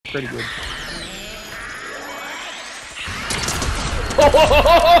pretty good.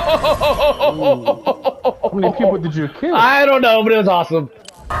 How many people did you kill? I don't know, but it was awesome.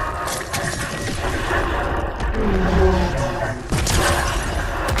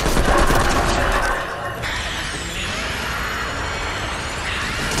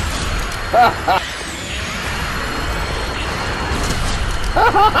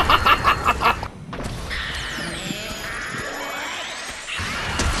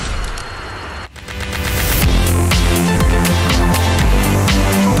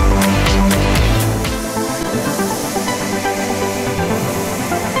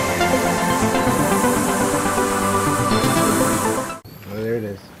 There it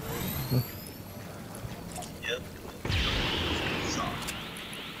is. Yep.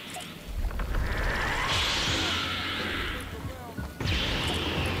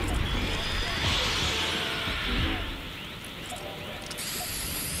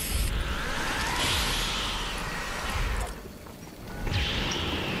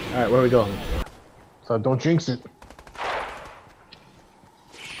 Alright, where are we going? So don't jinx it.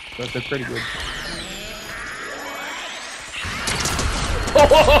 But they're pretty good.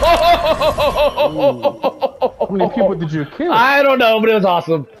 How many people did you kill? I don't know, but it was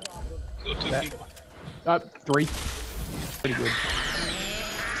awesome. Kill two people. 3. Pretty good.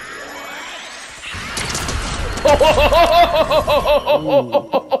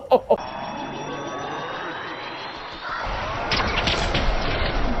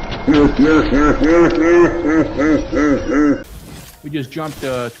 We just jumped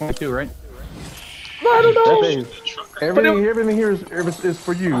 22, right? I don't know. That thing, everything here is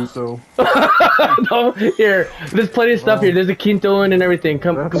for you, so. No, here. There's plenty of stuff here. There's a Quinton and everything.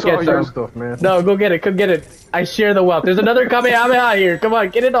 Come That's get all your some. stuff, man. No, go get it. Come get it. I share the wealth. There's another Kamehameha here. Come on,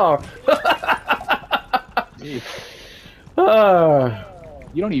 get it all. You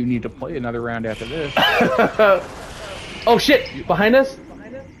don't even need to play another round after this. Oh shit! Behind us?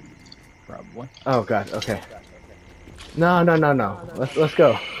 Probably. Oh god. Okay. No. Let's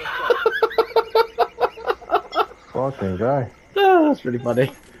go. Fucking guy. Oh, that's pretty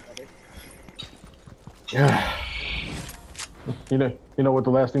funny. Yeah. You know what the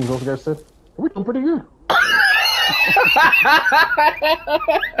last thing those guys said? We're doing pretty good.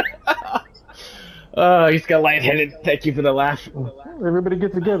 Oh, he's got lightheaded. Thank you for the laugh. Everybody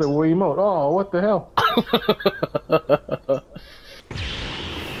get together. We'll emote. Oh, what the hell?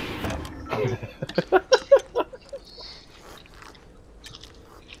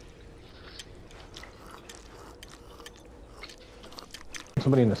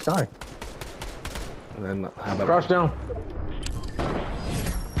 Somebody in the sky. And then how about Crouch down.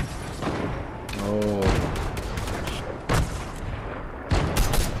 Oh.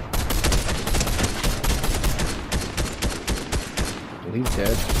 He's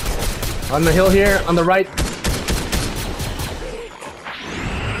dead. On the hill here, on the right.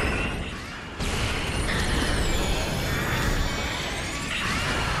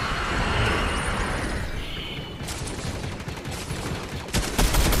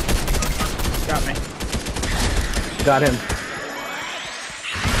 Got me. Got him.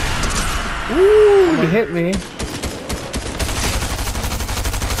 Ooh, he hit me.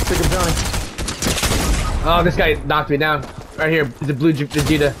 Take him down. Oh, this guy knocked me down. Right here, the blue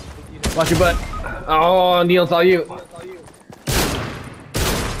Vegeta. Watch your butt. Oh, Neil, it's all you.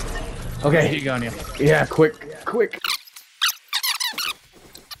 Okay. Here you go, Neil. Yeah, quick.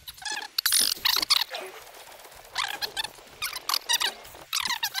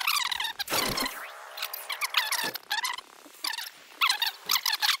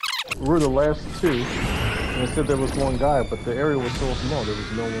 We were the last two, and it said there was one guy, but the area was so small there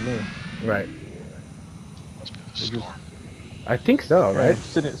was no one there. Right. Must be the storm. I think so, right?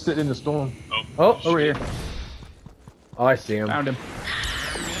 Sit in the storm. Oh, Over here. Oh, I see him. Found him.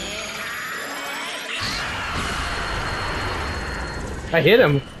 I hit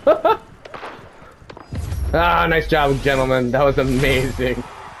him. Ah, nice job, gentlemen. That was amazing.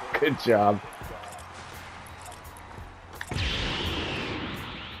 Good job.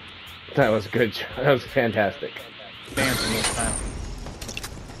 That was good. That was fantastic. Dancing this time.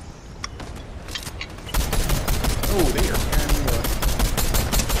 Oh, they are carrying me away.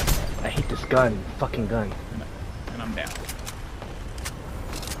 I hate this gun. Fucking gun. And I'm down.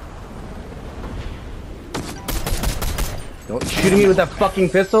 Don't shoot me with that fucking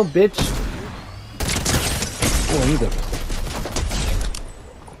pistol, bitch. Oh, I need them.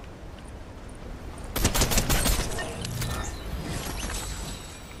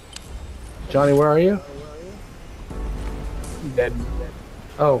 Johnny, where are you? Dead.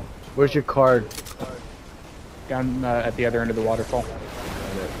 Oh, where's your card? Down at the other end of the waterfall. Got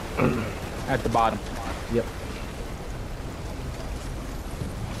it. At the bottom. Yep.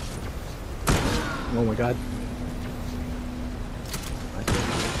 Oh my god.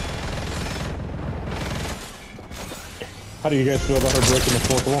 How do you guys feel about her breaking the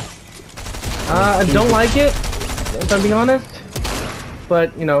fourth wall? I don't like it, if I'm being honest.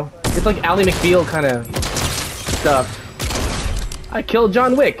 But, you know, it's like Ally McBeal kind of stuff. I killed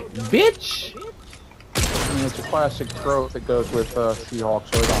John Wick, bitch! I mean, it's a classic trope that goes with She-Hulk,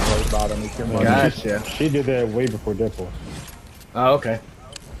 so I don't worry about him. Too much. Gotcha. She did that way before Deadpool. Oh, okay.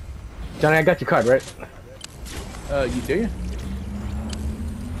 Johnny, I got your card, right? You do?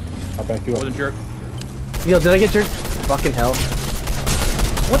 I'll back you up. Wasn't jerk. Yo, did I get your fucking hell?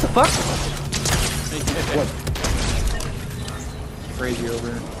 What the fuck? What? Crazy over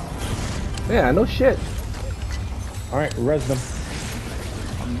here. Yeah, no shit. Alright, res them.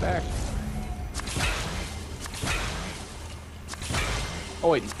 I'm back. Oh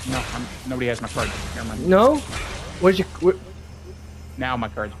wait, no, nobody has my card. Never mind. No? Where's your... Now my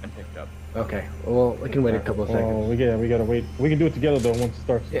card's been picked up. Okay, well, we can wait a couple of seconds. Oh, we gotta wait. We can do it together though once it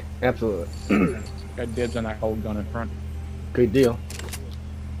starts. Yeah, absolutely. Got dibs on that hold gun in front. Good deal.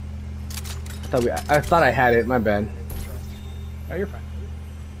 I thought I had it, my bad. Oh, you're fine.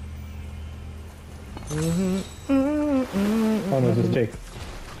 How long does this take?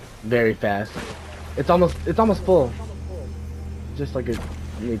 Very fast. It's almost full. Just like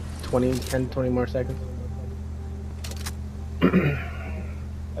maybe 10, 20 more seconds.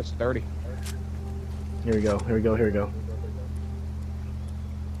 That's 30. Here we go, here we go, here we go.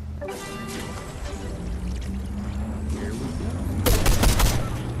 Here we go.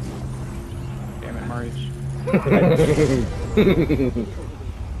 Damn it, Marius.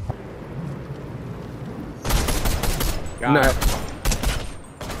 No.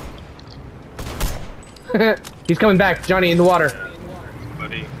 He's coming back, Johnny, in the water.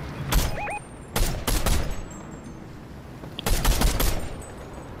 Buddy.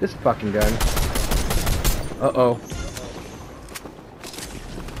 This fucking gun. Uh-oh.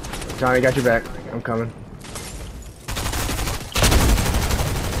 Johnny, got your back. I'm coming.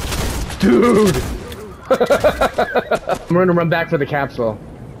 Dude! I'm gonna run back for the capsule.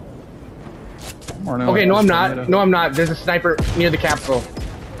 Okay, no I'm not. No I'm not. There's a sniper near the capsule.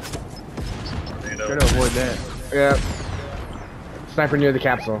 Try to avoid that. Yeah. Sniper near the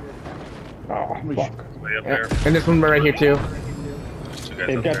capsule. Oh, fuck. Way up there. And this one right here too. There's two guys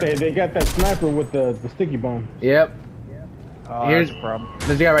They up got there. they got that sniper with the sticky bomb. Yep. Oh, Here's that's a problem.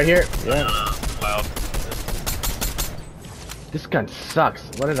 There's a guy right here. Yeah. Loud. This gun sucks.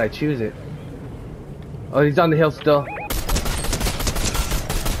 Why did I choose it? Oh, he's on the hill still.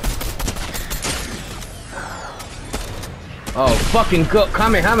 Oh, fucking go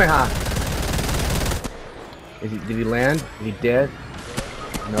Kamehameha! Did he land? Is he dead?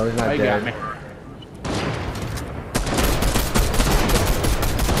 No, he's not Oh, you dead. got me.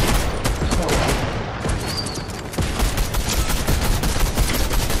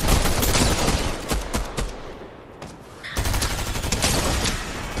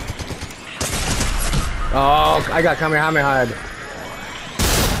 Oh, I got Kamehameha.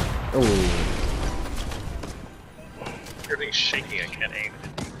 Oh. Everything's shaking. I can't aim.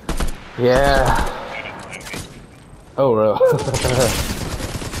 Yeah. Oh, bro.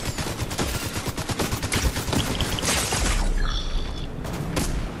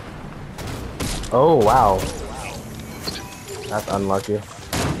 Oh, wow. That's unlucky.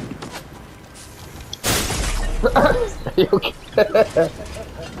 Are you okay?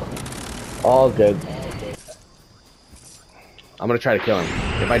 All good. I'm gonna try to kill him.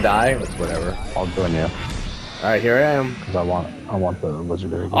 If I die, it's whatever. I'll join you Alright, here I am. because I want the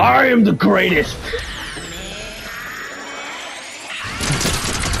legendary. I am the greatest!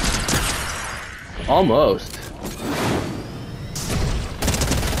 Almost.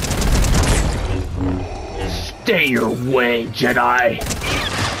 Stay your way, Jedi!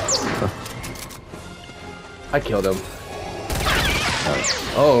 I killed him.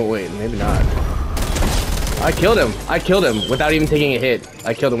 Oh, wait, maybe not. I killed him! I killed him without even taking a hit.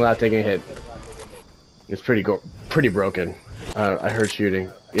 I killed him without taking a hit. It's pretty broken. I heard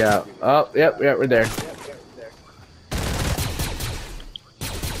shooting. Yeah. Oh, yep, we're there.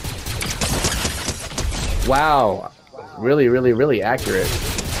 Wow. Really, really, really accurate.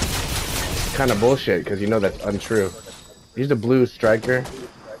 Kind of bullshit, because you know that's untrue. He's the blue striker.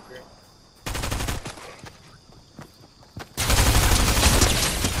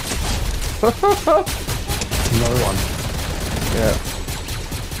 Another one. Yeah.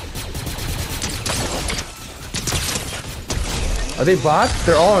 Are they bots?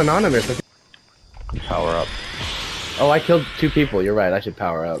 They're all anonymous. Power up. Oh, I killed 2 people. You're right. I should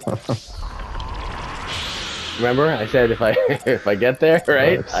power up. Remember, I said if I if I get there,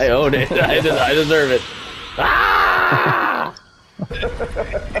 right? Nice. I own it. I deserve it. Ah!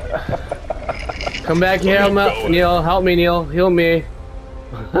 Come back here, Neil. Help me, Neil. Heal me.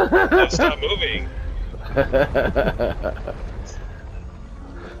 Oh, stop moving.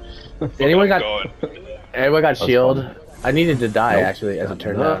 Anyone got? Going. Anyone got shield? fun. I needed to die Nope. actually, as it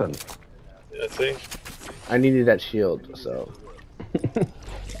turned Nothing. out. Yeah, see? I needed that shield, so.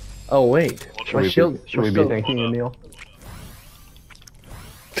 Oh wait, my shield. Should we be thanking you, Neil?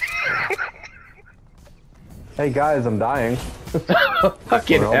 Hey guys, I'm dying.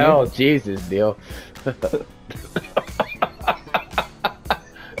 Fucking Help me. hell, Jesus, Neil.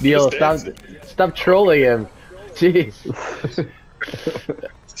 Neil, stop trolling him. Jeez.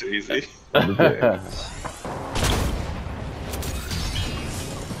 It's too easy.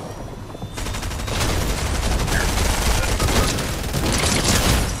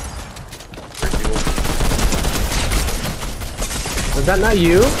 Was that not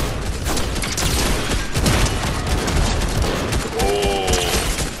you?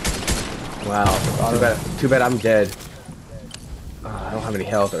 Wow. Too bad I'm dead. I don't have any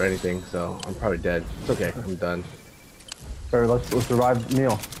health or anything, so I'm probably dead. It's okay. I'm done. Sorry, let's revive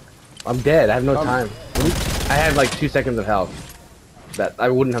Neil. I'm dead. I have no time. I had like 2 seconds of health. That I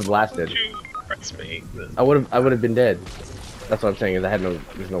wouldn't have lasted. You press me. Then I would have been dead. That's what I'm saying. Is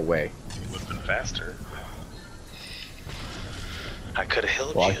there's no way. it would have been faster. I could have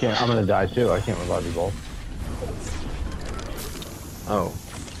healed Well, you. I can't. I'm gonna die too. I can't revive you both. Oh.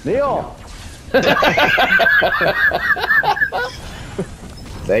 Neil.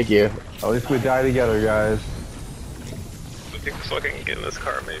 Thank you. At least we die together, guys. I think so I can get in this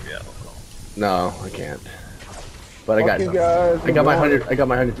car, maybe. I don't know. No, I can't. But I got. Fuck you guys. I got my 100. I got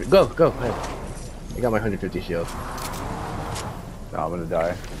my 100. Go. Ahead. I got my 150 shield. No, I'm gonna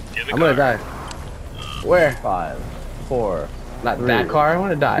die. Get in the I'm gonna car. die. Where? 5, 4, Not 3, that car. I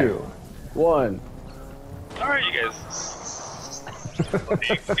want to die. 2, 1. Alright, you guys. you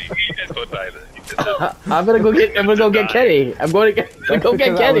guys go die then. You guys I'm gonna go get. I'm gonna go get Kenny. I'm going to go get Because I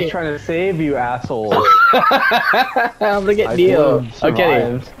was Kenny. trying to save you, assholes. I'm gonna get I Neil. would've Oh,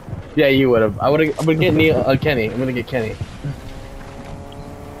 Kenny. survived. Yeah, you would have. I'm gonna get Neil. Kenny. I'm gonna get Kenny.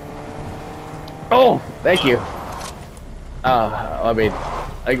 Oh, thank you. I mean,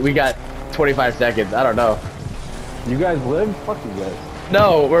 we got 25 seconds. I don't know. You guys live? Fuck you guys.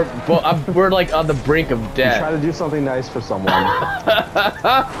 No, we're like on the brink of You death. try to do something nice for someone.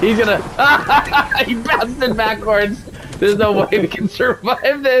 He's gonna. He bounced it backwards. There's no way we can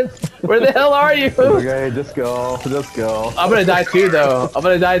survive this. Where the hell are you? Okay, just go. Just go. I'm gonna die too, though. I'm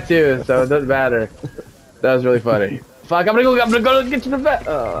gonna die too, so it doesn't matter. That was really funny. Fuck! I'm gonna go get to the vet.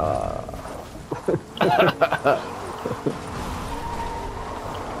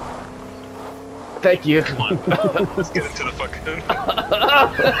 Thank you. Come on. Let's get into the fucking.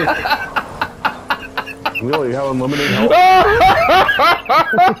 Neil, you have unlimited health.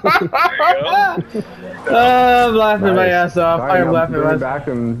 I'm laughing my ass off. Alright, I'm now laughing bring my it ass back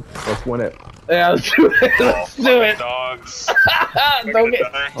and let's win it. Yeah, let's do it. Let's do it. Dogs. Don't get.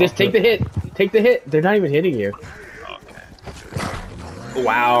 Just take the hit. Take the hit. They're not even hitting you. Okay.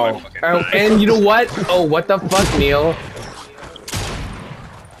 Wow. Oh, and you know what? Oh, what the fuck, Neil?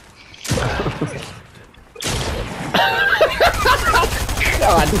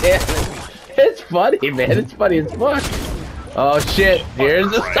 God damn it. It's funny, man. It's funny as fuck. Oh shit. Here's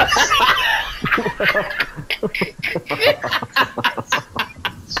the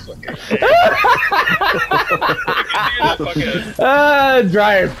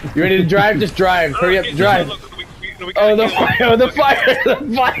drive. You ready to drive? Just drive. Hurry up, drive. Oh, the fire! Oh, the fire! The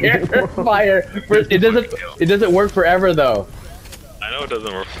fire! Fire! It doesn't work forever though. I know it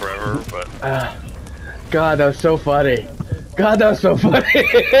doesn't work forever, but God, that was so funny. God, that was so funny.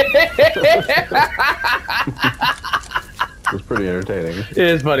 It's pretty entertaining. It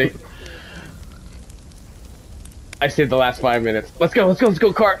is funny. I saved the last 5 minutes. Let's go,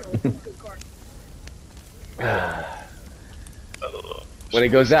 cart. When it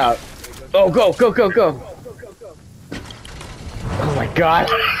goes out. Oh, go. Oh my god.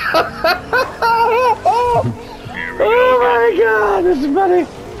 Oh my god, this is funny.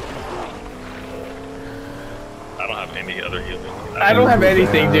 I don't have any other healing. I don't have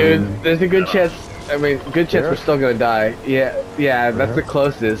anything, dude. There's a good chance. I mean, good chance we're still gonna die. Yeah, that's the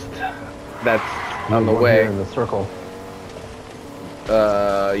closest. That's on the way. In the circle.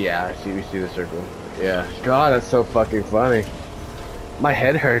 Yeah, we see the circle. Yeah. God, that's so fucking funny. My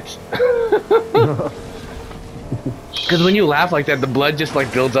head hurts. Because when you laugh like that, the blood just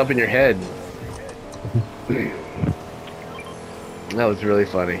like builds up in your head. That was really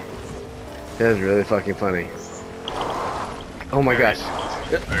funny. That was really fucking funny. Oh my gosh.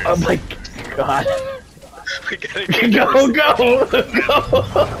 Oh my god. We gotta Go, get go, go, go!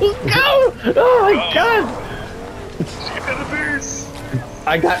 Oh my god! Get the bears.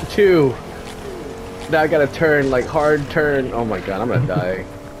 I got 2. Now I gotta turn, like, hard turn. Oh my god, I'm gonna die.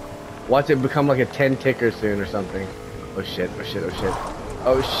 Watch it become like a 10 ticker soon or something. Oh shit, oh shit, oh shit.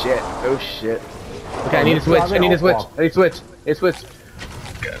 Oh shit, oh shit. Okay, I need to switch, I need to switch, I need to switch, I need to switch.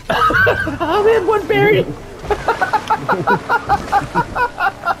 Oh man, 1 berry!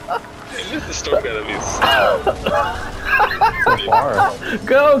 The storm gotta be So far.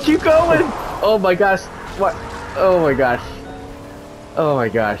 Go, keep going! Oh my gosh, what? Oh my gosh. Oh my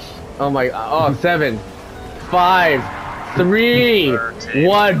gosh. Oh my, oh, 7, 5, 3,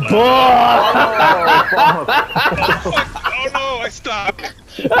 1, boom! Oh no, I stopped.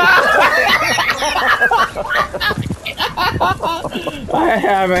 I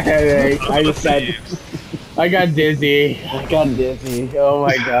have a headache. I just said, I got dizzy. I got dizzy. Oh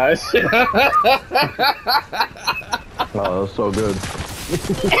my gosh. Oh, that was so good.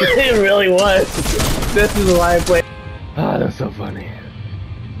 It really was. This is why I play. Oh, that was so funny.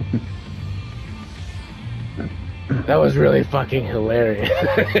 That was really fucking hilarious.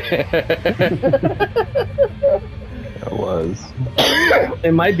 It was.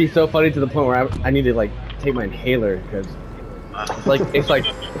 It might be so funny to the point where I need to like take my inhaler because it's like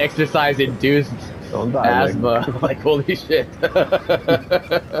exercise induced Don't die, asthma. Like holy shit. Stuck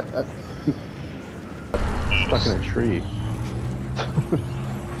in a tree.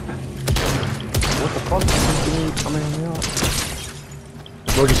 What the fuck? Kamehameha?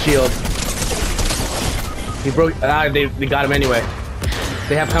 Broke his shield. He broke. They got him anyway.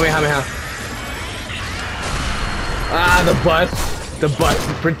 They have Kamehameha. Ah, the bus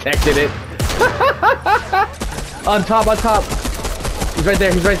protected it. On top, on top. He's right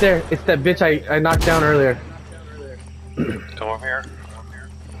there. He's right there. It's that bitch I knocked down earlier. Come over here.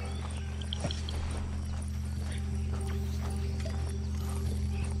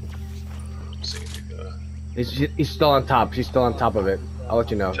 He's still on top. She's still on top of it. I'll let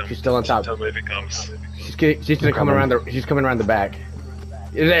you know. She's still on top. Tell me if it comes. She's gonna come around the. She's coming around the back.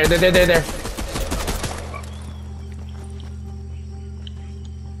 There. Where'd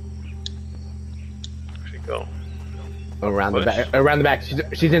she go? Around the back. Around the back.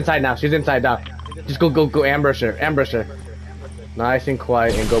 She's inside now. She's inside now. Just go ambush her. Ambush her. Nice and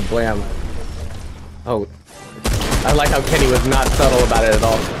quiet and go blam. Oh, I like how Kenny was not subtle about it at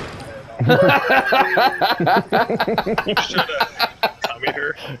all.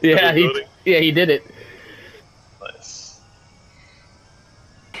 Her. Yeah, he did it. Nice.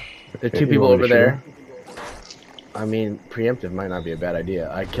 The 2 people over there. I mean, preemptive might not be a bad idea.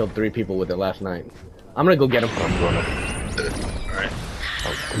 I killed 3 people with it last night. I'm gonna go get him. I'm going up. Alright.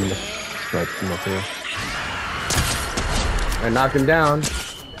 Oh, come up here. I knocked him down.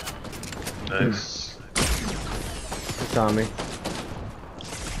 Nice. He saw me.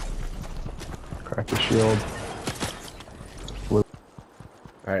 Crack the shield.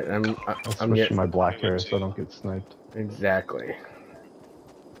 Alright, I'm switch to my black hair so I don't get sniped. Exactly.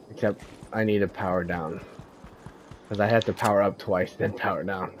 Except I need to power down. Because I had to power up twice, then power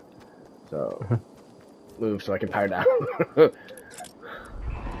down. So, move so I can power down.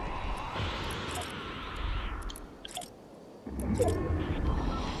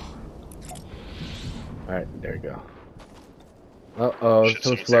 Alright, there we go. Uh-oh,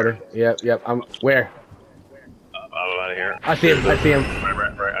 some floater. Yep, I'm... Where? I'm out of here. I see him, I see him.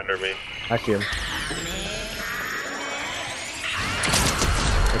 Right under me. I see him.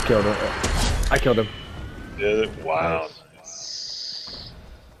 I killed him. I killed him. Yeah, wow. Nice.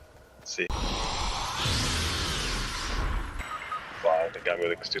 Let's see. Wow, they got me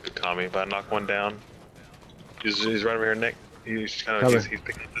with a stupid Kami, but I knocked one down. He's right over here, Nick. He's kind of he's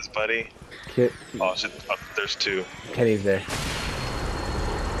picking up his buddy. Oh shit! Oh, there's 2. Kenny's there.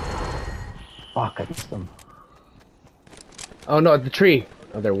 Fuck, I missed them. Oh no, at the tree.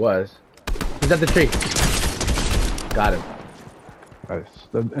 Oh, there was. He's at the tree. Got him. Nice.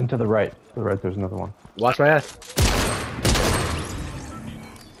 And to the right. To the right, there's another one. Watch my ass.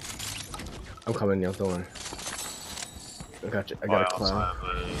 I'm coming, Neil. Don't worry. I got you. I got a clown. I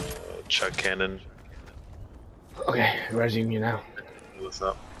have a Chuck cannon. Okay, resing you now. What's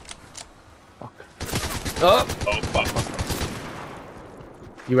up? Fuck. Oh fuck.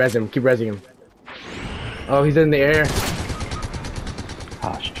 You res him. Keep resing him. Oh, he's in the air.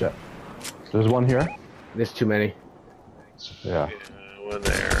 Ah, shit. There's one here? There's too many. Yeah. One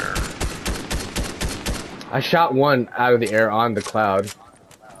there. I shot one out of the air on the cloud.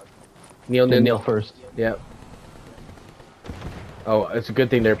 Neil Neil first. Yep. Oh, it's a good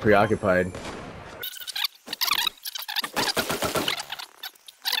thing they're preoccupied.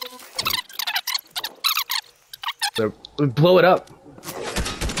 So, blow it up.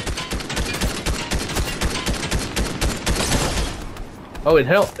 Oh, it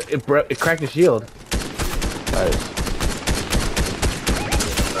helped. It cracked the shield. Nice.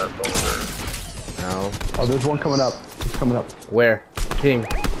 No. Oh, there's one coming up. He's coming up. Where? Ping.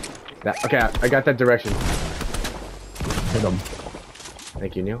 Okay, I got that direction. Hit him.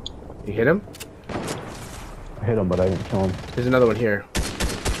 Thank you, Neil. You hit him? I hit him, but I didn't kill him. There's another one here.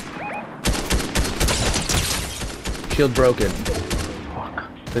 Shield broken. Fuck.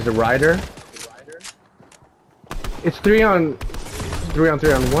 There's a rider. It's 3 on 1.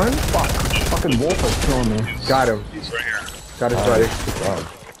 Fuck. Fucking wolf is killing me. Got him. He's right here. Got his buddy. Good job.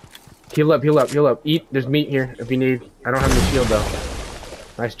 Heal up, heal up, heal up. Eat. There's meat here if you need. I don't have any shield though.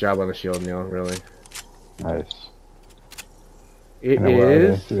 Nice job on the shield, Neil. Really. Nice. It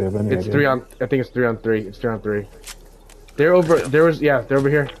is. It's 3 on. I think it's 3 on 3. It's 3 on 3. They're over. They're over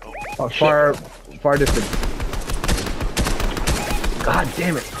here. Oh, shit. Far distance. God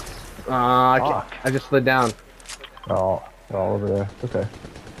damn it! I just slid down. Oh, they're all over there. Okay.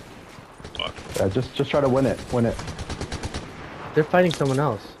 Fuck. Yeah, just try to win it. Win it. They're fighting someone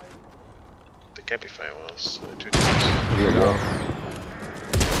else. They can't be fighting us. They're two teams. Here we go.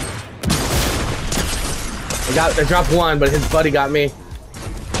 I dropped one, but his buddy got me.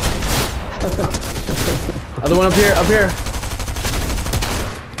 Other one up here, up here.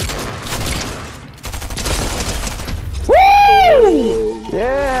 Woo!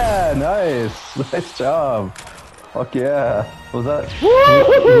 Yeah, nice. Nice job. Fuck yeah. Was that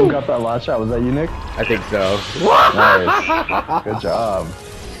who got that last shot? Was that you, Nick? I think so. Nice. Good job.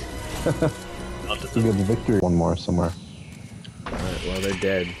 You get the victory. One more somewhere. Alright, well they're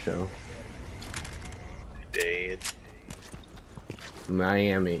dead, so. Dead.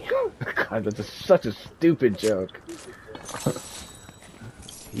 Miami. God, that's such a stupid joke.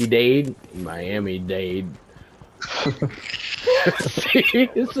 You dead? Miami dead. See,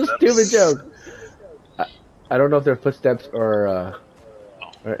 it's a stupid joke. I don't know if they're footsteps or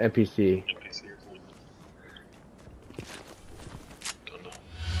NPC. Don't know.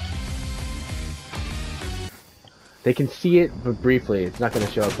 They can see it, but briefly. It's not going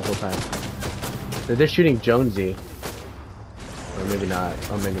to show up the whole time. They're shooting Jonesy. Or maybe not.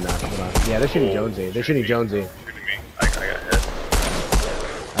 Oh, maybe not. Hold on. Yeah, they're shooting Jonesy. They're shooting Jonesy. Shooting me. I got hit.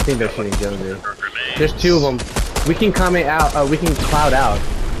 I think they're shooting Jonesy. There's 2 of them. We can comment out. We can cloud out.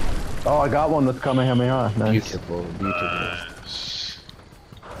 Oh, I got one with Kamehameha. Nice. Beautiful, beautiful. Nice.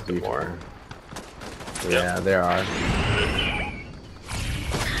 Beautiful. More. Yeah, there are.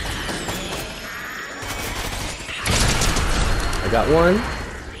 I got one.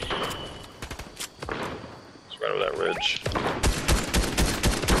 It's right over that ridge.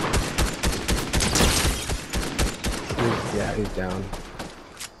 Yeah, he's down.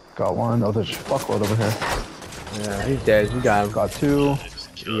 Got one. Oh, there's a fuckload over here. Yeah, he's dead. You got him. Got 2.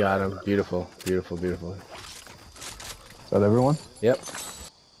 You got him. Beautiful, beautiful, beautiful. Is that everyone? Yep.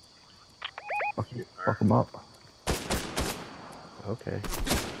 Fuck them up. Okay.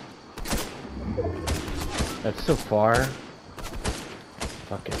 That's so far.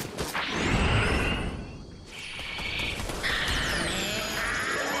 Fuck it.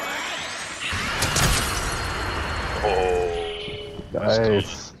 Oh.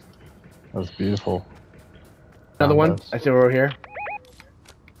 Nice. That was beautiful. Another one. I see over here.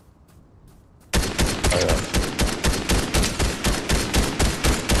 Oh, yeah.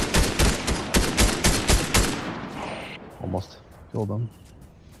 Almost killed them.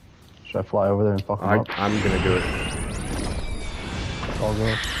 Should I fly over there and fuck them up? I'm gonna do it. All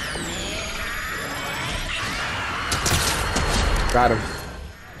good. Got him.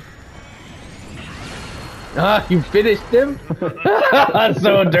 Ah, you finished him?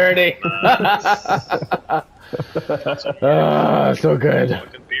 So dirty. Ah, so good.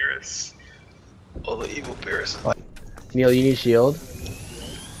 Fucking Beerus. Oh, the evil Beerus. Neil, you need shield?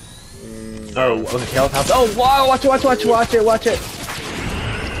 Oh, okay, health. Oh, wow, watch it.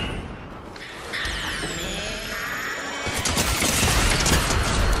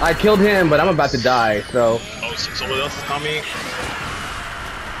 I killed him, but I'm about to die, so. Oh, so someone else is coming.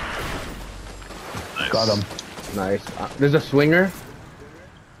 Nice. Got him. Nice. There's a swinger.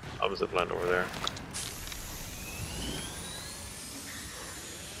 I'm zipline over there.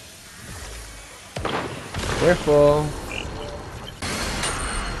 Careful.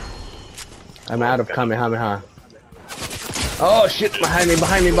 I'm out of Kamehameha. Oh shit, behind me.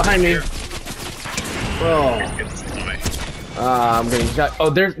 Oh. I'm getting shot. Oh,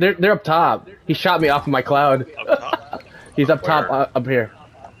 they're up top. He shot me off of my cloud. Up top? He's up top, Where? up here.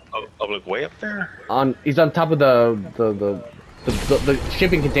 Up like way up there? He's on top of the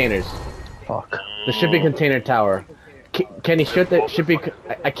shipping containers. Fuck. The shipping container tower. Can he shoot the shipping?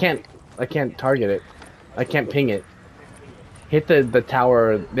 I can't target it. I can't ping it. Hit the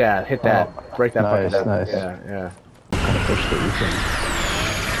tower. Yeah, hit that. Break that. Nice, fucking nice. Yeah. Kind of push the weekend.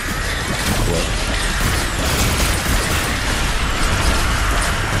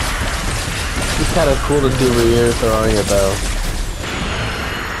 It's kind of cool to see where you're throwing it though.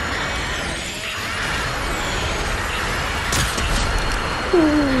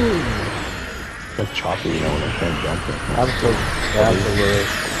 It's like choppy, you know, when I can't jump it. Absolutely.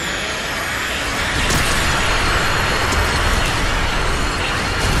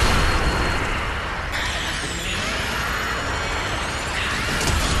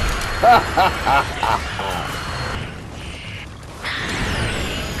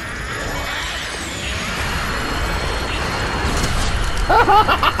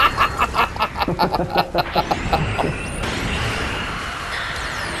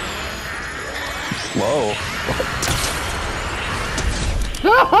 Slow.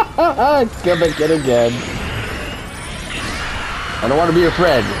 Gimmick it again. I don't want to be your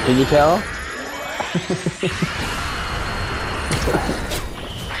friend. Can you tell?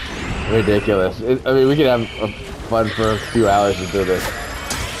 Ridiculous. I mean, we could have fun for a few hours to do this.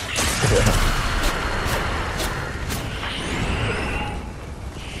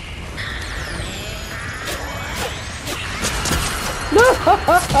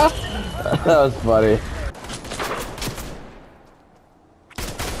 That was funny.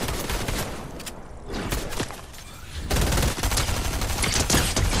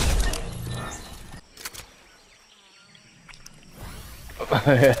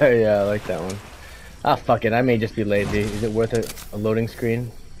 Yeah, I like that one. Ah, fuck it. I may just be lazy. Is it worth it? A loading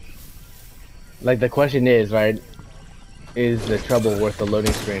screen? Like, the question is, right? Is the trouble worth the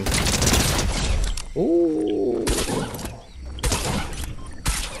loading screen? Ooh.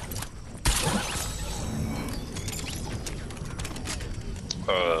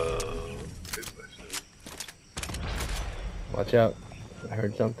 Watch out. I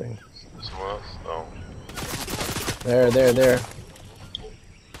heard something. Someone else? Oh. There.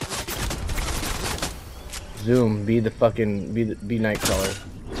 Zoom, be Nightcrawler.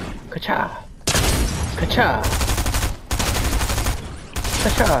 Ka-cha! Ka-cha!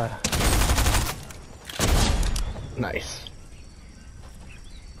 Ka-cha! Nice.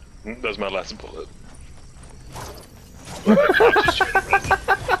 That was my last bullet.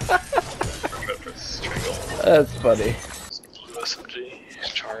 That's funny. SMG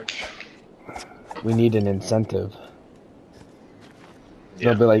charge. We need an incentive.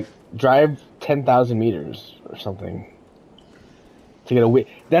 They'll be like, drive 10,000 meters or something to get a week.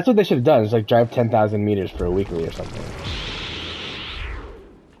 That's what they should have done. Is like drive 10,000 meters for a weekly or something.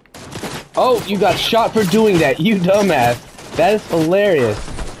 Oh, you got shot for doing that, you dumbass. That is hilarious.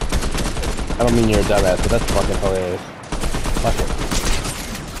 I don't mean you're a dumbass, but that's fucking hilarious. Fuck it.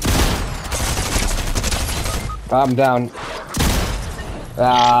 I'm down.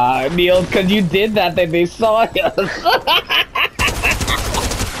 Ah, Neil, because you did that, they saw us.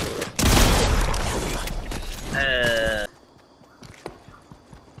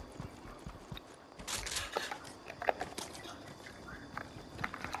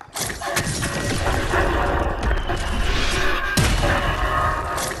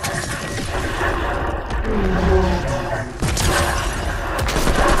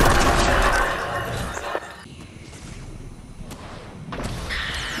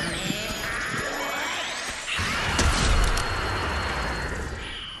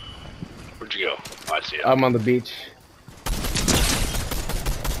 Where'd you go? Oh, I see it. I'm on the beach.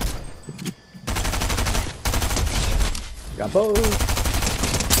 Got both.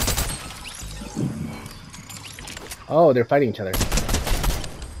 Oh, they're fighting each other.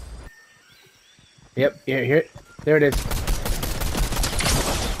 Yep, here, there it is.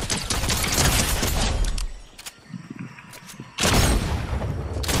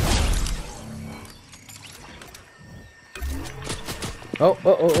 Oh.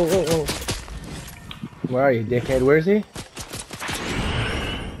 Where are you, dickhead? Where is he?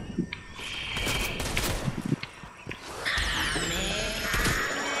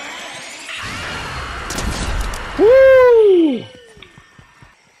 Woo!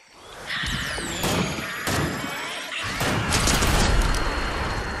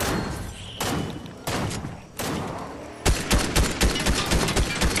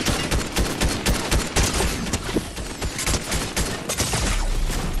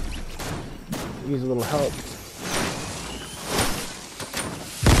 Use a little help.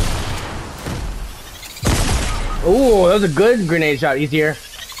 Ooh, that was a good grenade shot. He's here.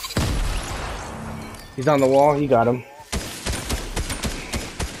 He's on the wall. You got him.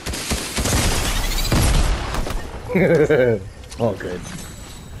 Oh, good.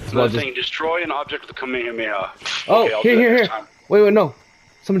 Another thing, destroy an object with the Kamehameha. Oh, okay, here. Wait, no.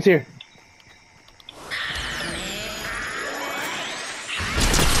 Someone's here.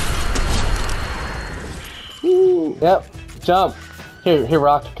 Ooh. Yep. Jump. Here,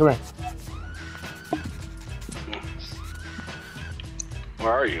 Rock. Come here.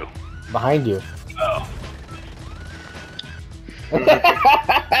 Where are you? Behind you. Oh.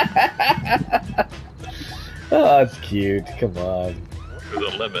 Oh, that's cute. Come on.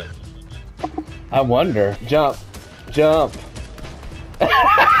 There's a limit. I wonder. Jump.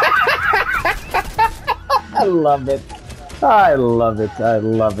 I love it. I love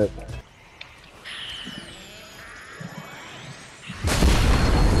it.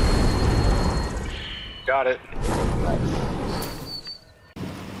 Got it. Nice.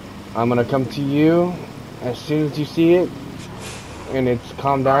 I'm gonna come to you as soon as you see it, and it's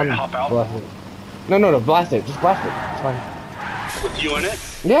calm down. Right, hop out. Blast it. No, blast it. Just blast it. It's fine. With you in it?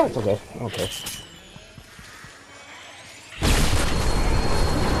 Yeah, it's okay. Okay.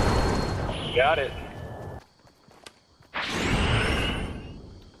 Got it.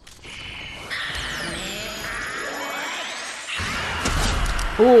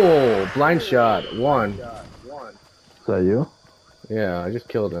 Ooh, blind shot. One. Is that you? Yeah, I just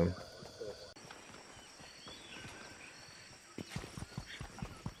killed him.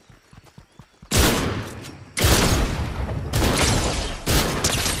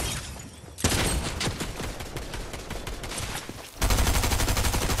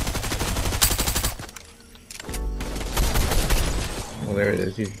 Oh, there it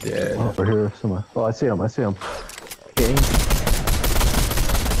is. He's dead. Oh, over here somewhere. Oh, I see him. Okay.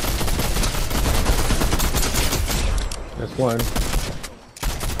 That's one.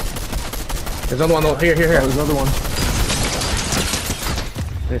 There's another one. Oh, here. Oh, there's another one.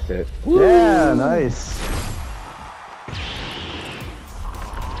 That's it. Yeah, nice.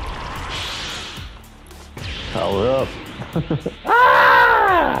 Power up.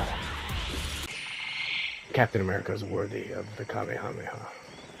 Ah! Captain America is worthy of the Kamehameha.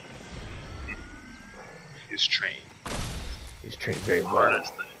 He's trained. He's trained very well.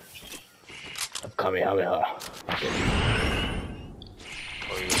 Of Kamehameha. Okay.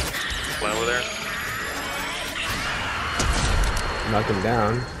 Oh, you fly over there? Knock him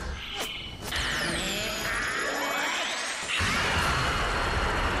down.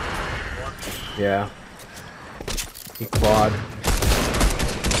 Yeah. He clawed.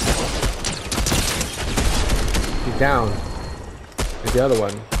 He's down. There's the other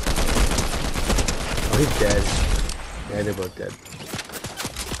one. Oh, he's dead. Yeah, they're both dead.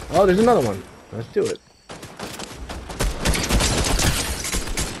 Oh, there's another one. Let's do it.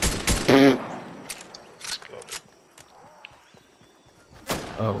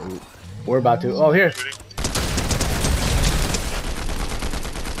 Oh, we're about to. Oh, here.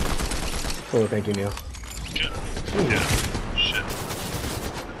 Oh, thank you, Neil. Yeah. Shit.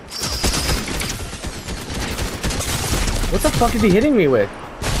 What the fuck is he hitting me with?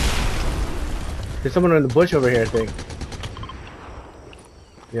 There's someone in the bush over here, I think.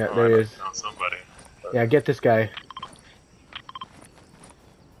 Yeah, Oh, there he I is. found somebody. Yeah, get this guy.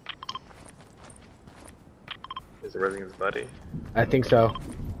 Is it raising his buddy? I think so.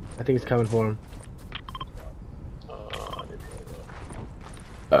 I think it's coming for him.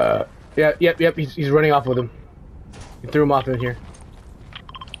 Yep. He's running off with him. He threw him off in here.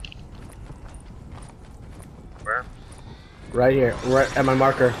 Where? Right here, right at my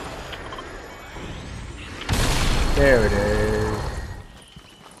marker. There it is.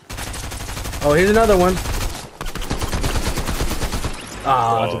 Oh, here's another one.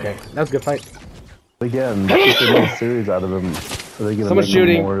 Ah, it's okay. That was a good fight. Again, let's get a little series out of them. Are they gonna Someone's make them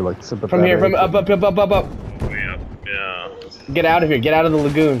shooting. more like sympathetic? From here, from up. Way up. Yeah. Get out of here. Get out of the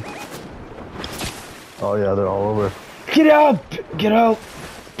lagoon. Oh yeah, they're all over. Get out! Get out,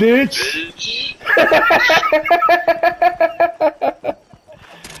 bitch!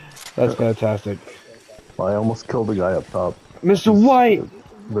 That's fantastic. I almost killed the guy up top. Mr. White!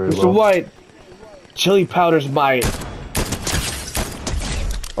 Very Mr. low. White! Chili powder's mine!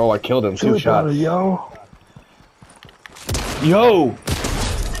 Oh, I killed him. Chili 2 shots. powder, yo. Yo!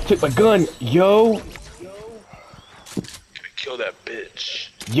 Took my gun. Yo! Gonna kill that bitch.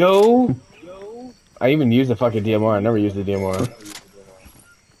 Yo! I even used the fucking DMR. I never used the DMR.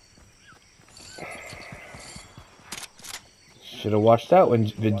 Should have watched out when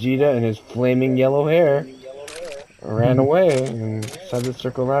Vegeta and his flaming yellow hair ran away and decided to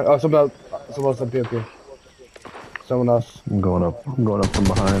circle around. Oh, someone else up here. Someone else. I'm going up. I'm going up from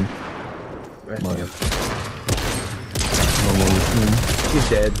behind. Right. He's He's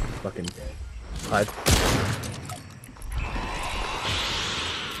dead. Fucking pipe.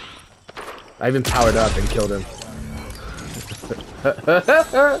 I even powered up and killed him.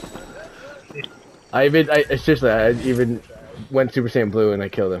 I even went Super Saiyan Blue and I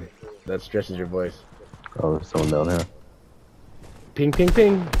killed him. That stresses your voice. Oh, there's someone down here. Ping, ping,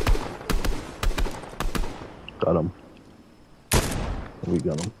 ping. Got him. We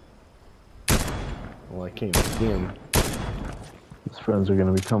got him. Well, I can't even see him. His friends are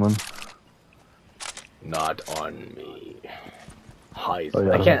gonna be coming. Not on me. Hide. Oh,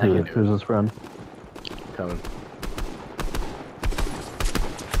 yeah, I can't do it. Here's his friend. Coming.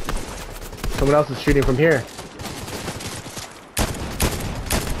 Someone else is shooting from here.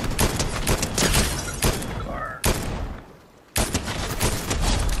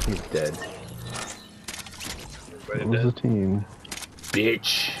 He's dead. Where's the team?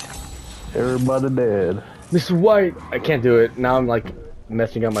 Bitch. Everybody dead. Mr. White! I can't do it. Now I'm like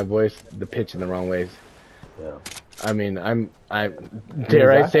messing up my voice, the pitch in the wrong ways. Yeah. I mean,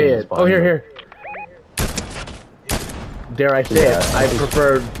 dare I say it? Oh, here. Dare I say it? I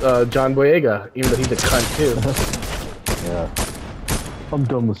prefer John Boyega, even though he's a cunt too. Yeah. I'm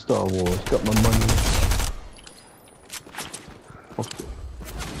done with Star Wars. Got my money. Okay.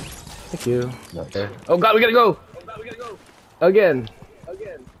 Thank you. Nice. Okay. Oh god, we gotta go! Again.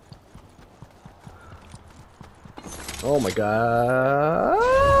 Oh my god.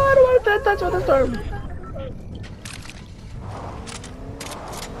 I don't want to touch with the storm.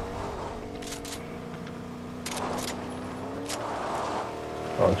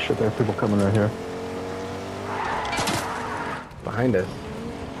 Oh shit, there are people coming right here. Behind us.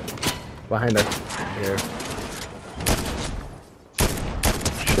 Behind us. Here.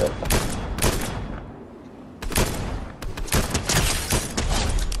 Shit.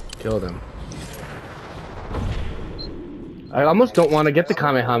 Killed him. I almost don't want to get the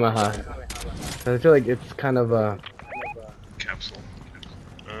Kamehameha. I feel like it's kind of a... Capsule.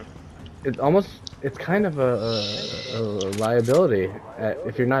 It's kind of a liability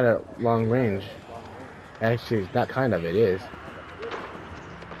if you're not at long range. Actually, it's not kind of, it is.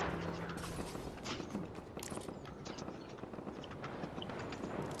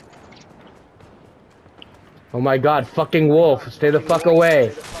 Oh my god, fucking wolf, stay the fuck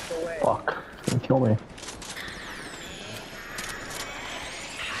away. Fuck. He's gonna kill me.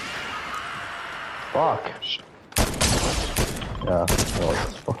 Fuck. Yeah.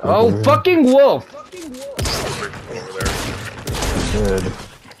 Oh, fucking wolf! Good.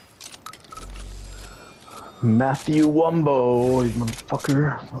 Matthew Wumbo, you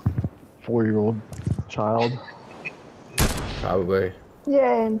motherfucker. 4-year-old child. Probably.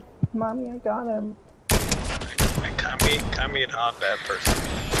 Yay, mommy, I got him. Kami and not bad person.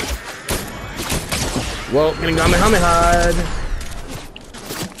 Well, getting Kamehameha.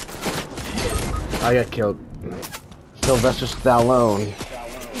 I got killed. Sylvester Stallone.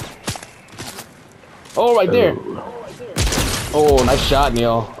 Oh, right there. Oh, nice shot,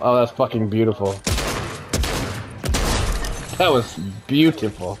 Neil. Oh, that's fucking beautiful. That was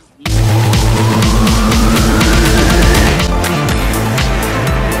beautiful.